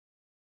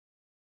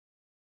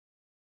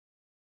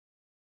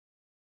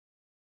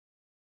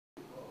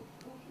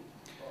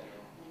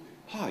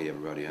Hi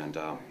everybody, and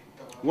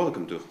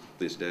welcome to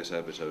this day's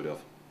episode of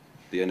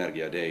the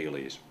Energia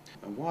Dailies.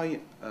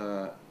 Why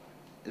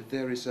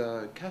there is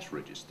a cash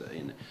register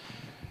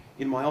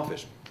in my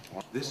office.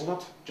 This is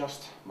not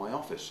just my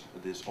office,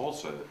 this is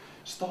also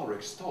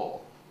Starek store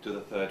to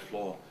the third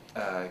floor.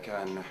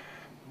 Can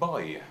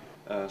buy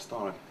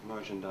Starek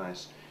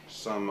merchandise,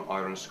 some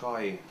Iron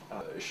Sky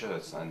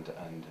shirts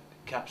and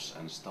caps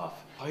and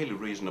stuff. Highly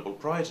reasonable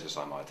prices,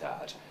 I might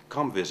add.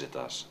 Come visit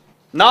us.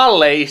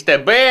 Nalle is the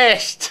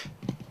best!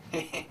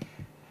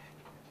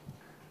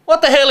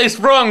 What the hell is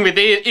wrong with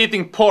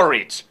eating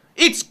porridge?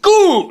 It's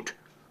good!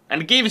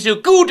 And gives you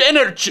good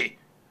energy!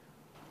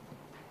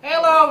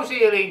 Hello,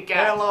 ceiling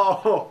cat!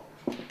 Hello!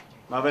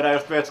 Mä vedän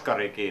just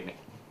vetskari kiinni.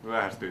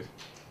 Myöhästyis.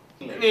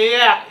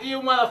 Yeah,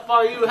 you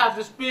motherfucker, you have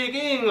to speak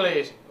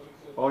English!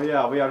 Oh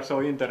yeah, we are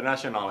so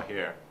international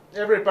here.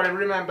 Everybody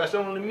remembers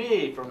only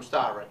me from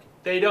Star Trek.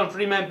 They don't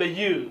remember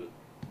you.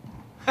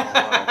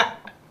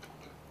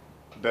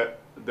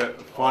 The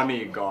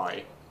funny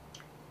guy.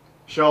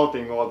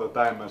 Shouting all the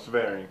time and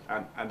swearing,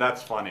 and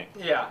that's funny.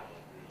 Yeah,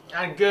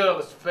 and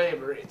girl's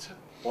favorite.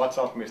 What's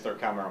up, Mr.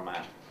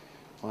 Cameraman?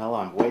 Well,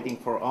 I'm waiting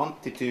for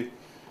Antti to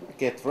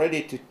get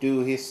ready to do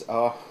his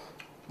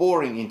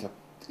boring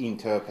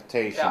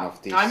interpretation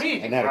of this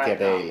Energia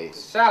Dailies.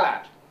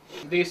 Salad.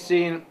 This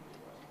scene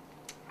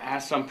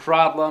has some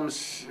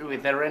problems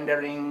with the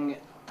rendering.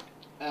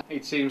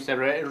 It seems the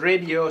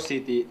radio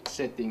city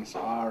settings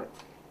are,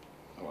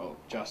 well,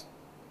 just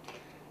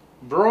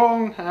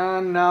wrong,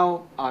 and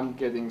now I'm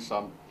getting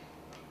some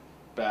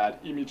bad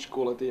image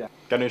quality.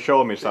 Can you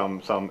show me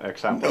some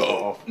examples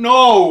of?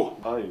 No!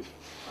 Nice.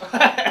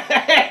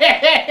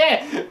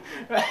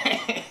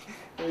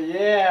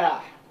 Yeah.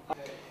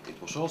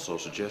 It was also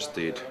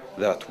suggested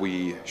that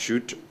we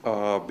should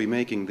be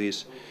making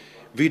these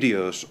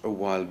videos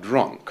while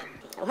drunk.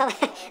 Well,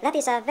 that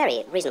is a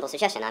very reasonable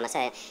suggestion, I must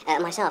say.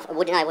 Myself, I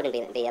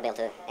wouldn't be able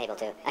to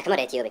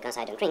accommodate you because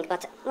I don't drink,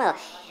 but, well,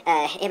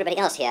 everybody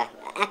else here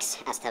acts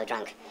as though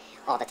drunk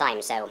all the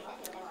time, so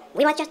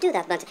we might just do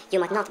that, but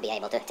you might not be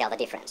able to tell the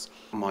difference.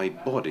 My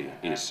body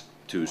is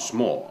too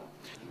small.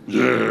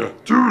 Yeah,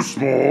 too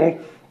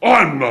small.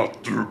 I'm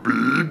not too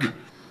big.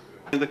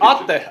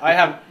 Atte, I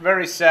have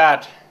very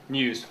sad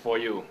news for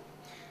you.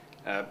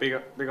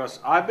 Because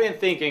I've been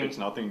thinking... It's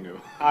nothing new.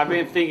 I've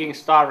been thinking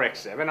Star Trek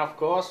 7, of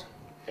course.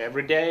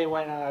 Every day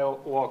when I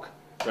walk.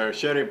 Where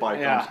Sherry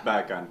Pie comes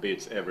back and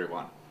beats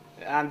everyone.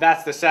 And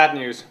that's the sad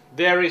news.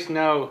 There is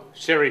no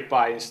Sherry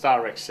Pie in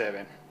Star Trek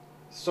 7.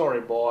 Sorry,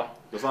 boy.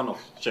 The son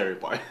of Sherry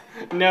Pie.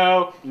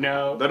 No.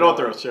 The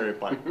daughter of Sherry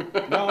Pie.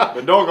 No,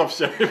 the dog of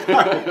Sherry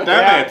Pie.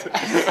 Damn it!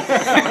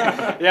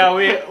 Yeah,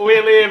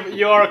 we leave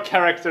your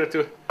character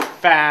to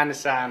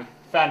fans and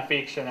fan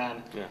fiction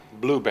and... Yeah,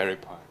 Blueberry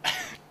Pie.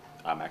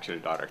 I'm actually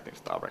directing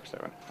Star Trek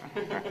 7.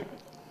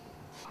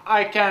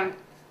 I can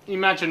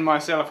imagine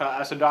myself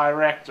as a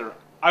director.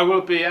 I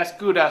will be as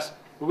good as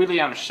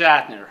William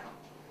Shatner.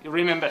 You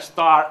remember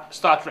Star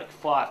Trek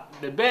 5,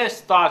 the best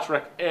Star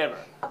Trek ever.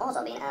 I've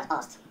also been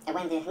asked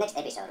when the next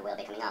episode will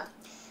be coming out.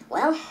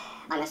 Well,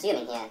 I'm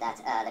assuming here that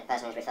the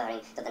person is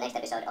referring to the next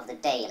episode of the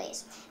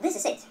Dailies. This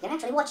is it. You're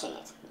actually watching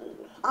it.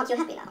 Aren't you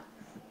happy now?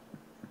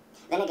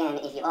 Then again,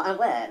 if you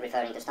were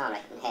referring to Star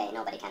Trek, hey,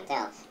 nobody can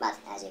tell, but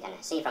as you can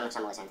see from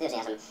someone's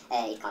enthusiasm,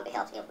 it can't be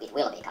helped, it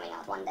will be coming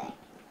out one day.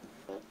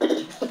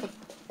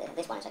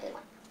 This one is a good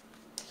one.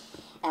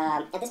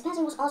 And this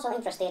person was also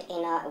interested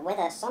in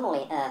whether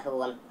Samuli,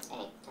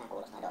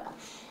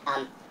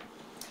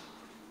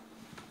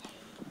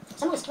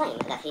 Samuli's claim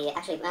that he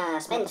actually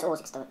spent...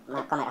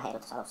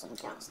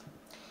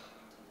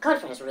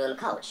 Conference room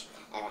couch,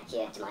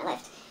 here to my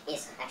left,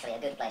 is actually a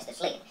good place to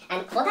sleep.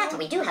 And for that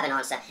we do have an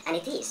answer, and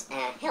it is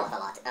a hell of a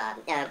lot.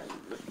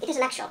 It is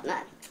an actual...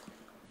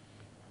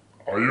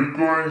 Are you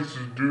going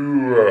to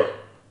do a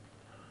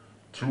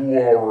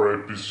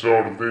 2-hour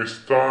episode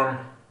this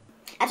time?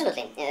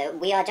 Absolutely.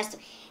 We are just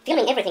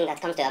filming everything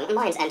that comes to our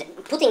minds and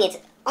putting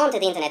it onto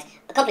the internet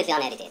completely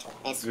unedited.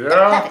 It's the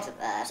perfect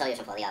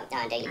solution for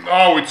the daily...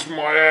 Now it's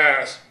my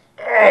ass!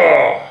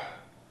 Ah!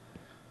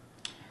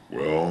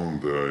 Well,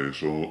 there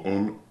is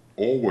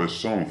always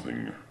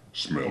something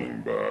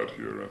smelling bad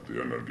here at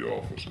the Energy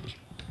offices.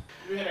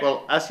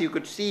 Well, as you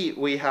could see,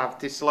 we have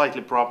this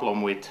slightly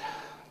problem with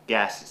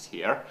gases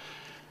here.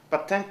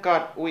 But thank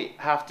God we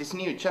have this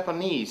new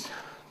Japanese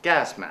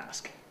gas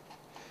mask.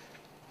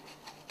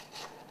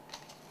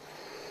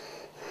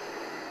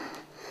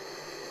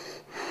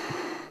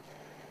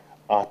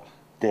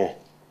 Atte,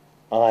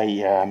 I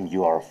am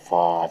your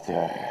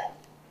father.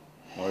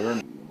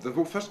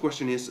 The first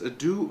question is,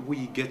 do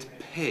we get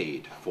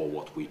paid for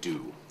what we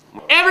do?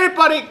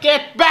 Everybody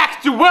get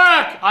back to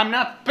work! I'm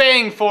not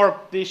paying for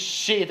this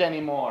shit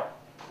anymore.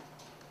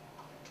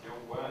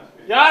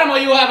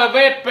 Jarmo, you have a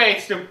web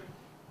page to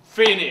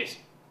finish.